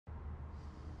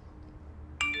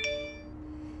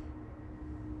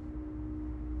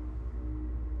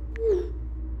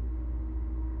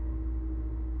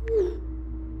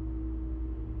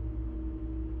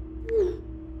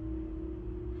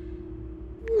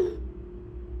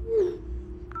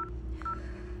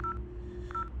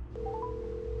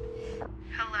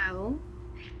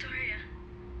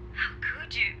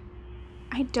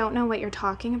I don't know what you're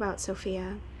talking about,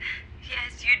 Sophia.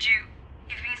 Yes, you do.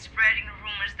 You've been spreading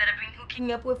rumors that I've been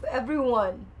hooking up with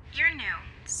everyone. You're new.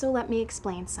 So let me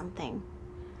explain something.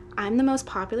 I'm the most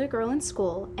popular girl in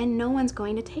school, and no one's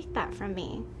going to take that from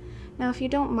me. Now, if you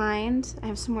don't mind, I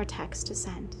have some more text to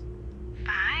send.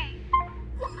 Bye.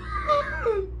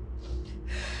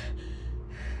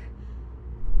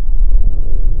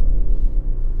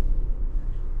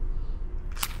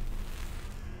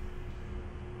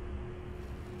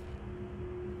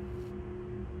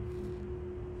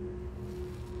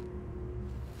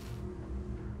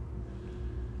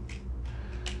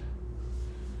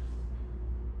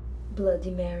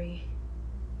 Bloody Mary.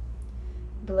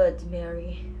 Bloody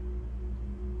Mary.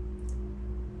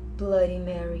 Bloody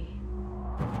Mary.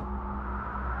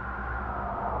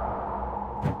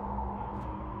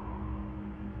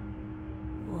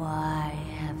 Why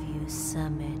have you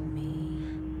summoned me?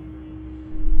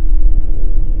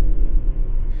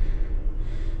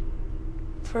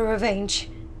 For revenge.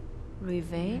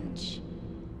 Revenge?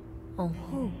 On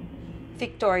who?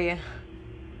 Victoria.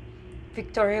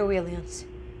 Victoria Williams.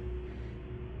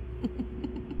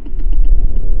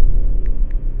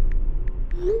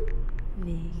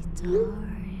 Victoria.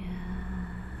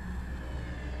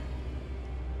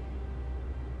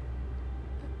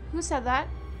 Who said that?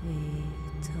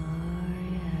 Victoria.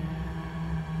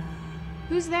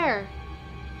 Who's there?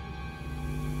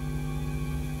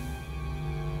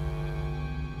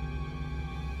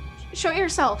 Show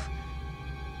yourself.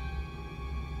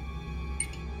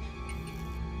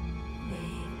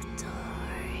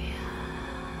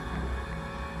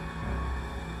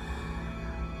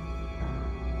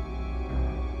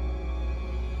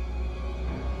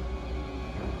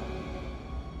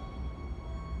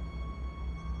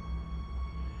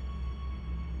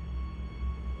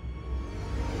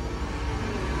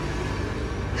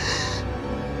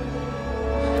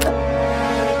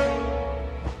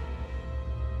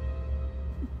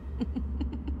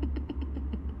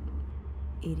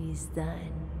 It is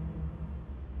done.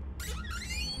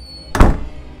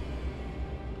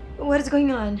 What is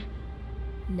going on?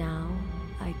 Now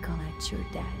I collect your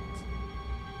debt.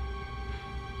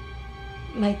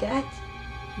 My dad?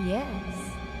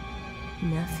 Yes.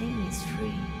 Nothing is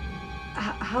free.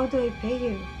 How do I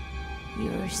pay you?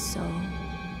 Your soul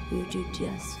will do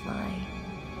just fine.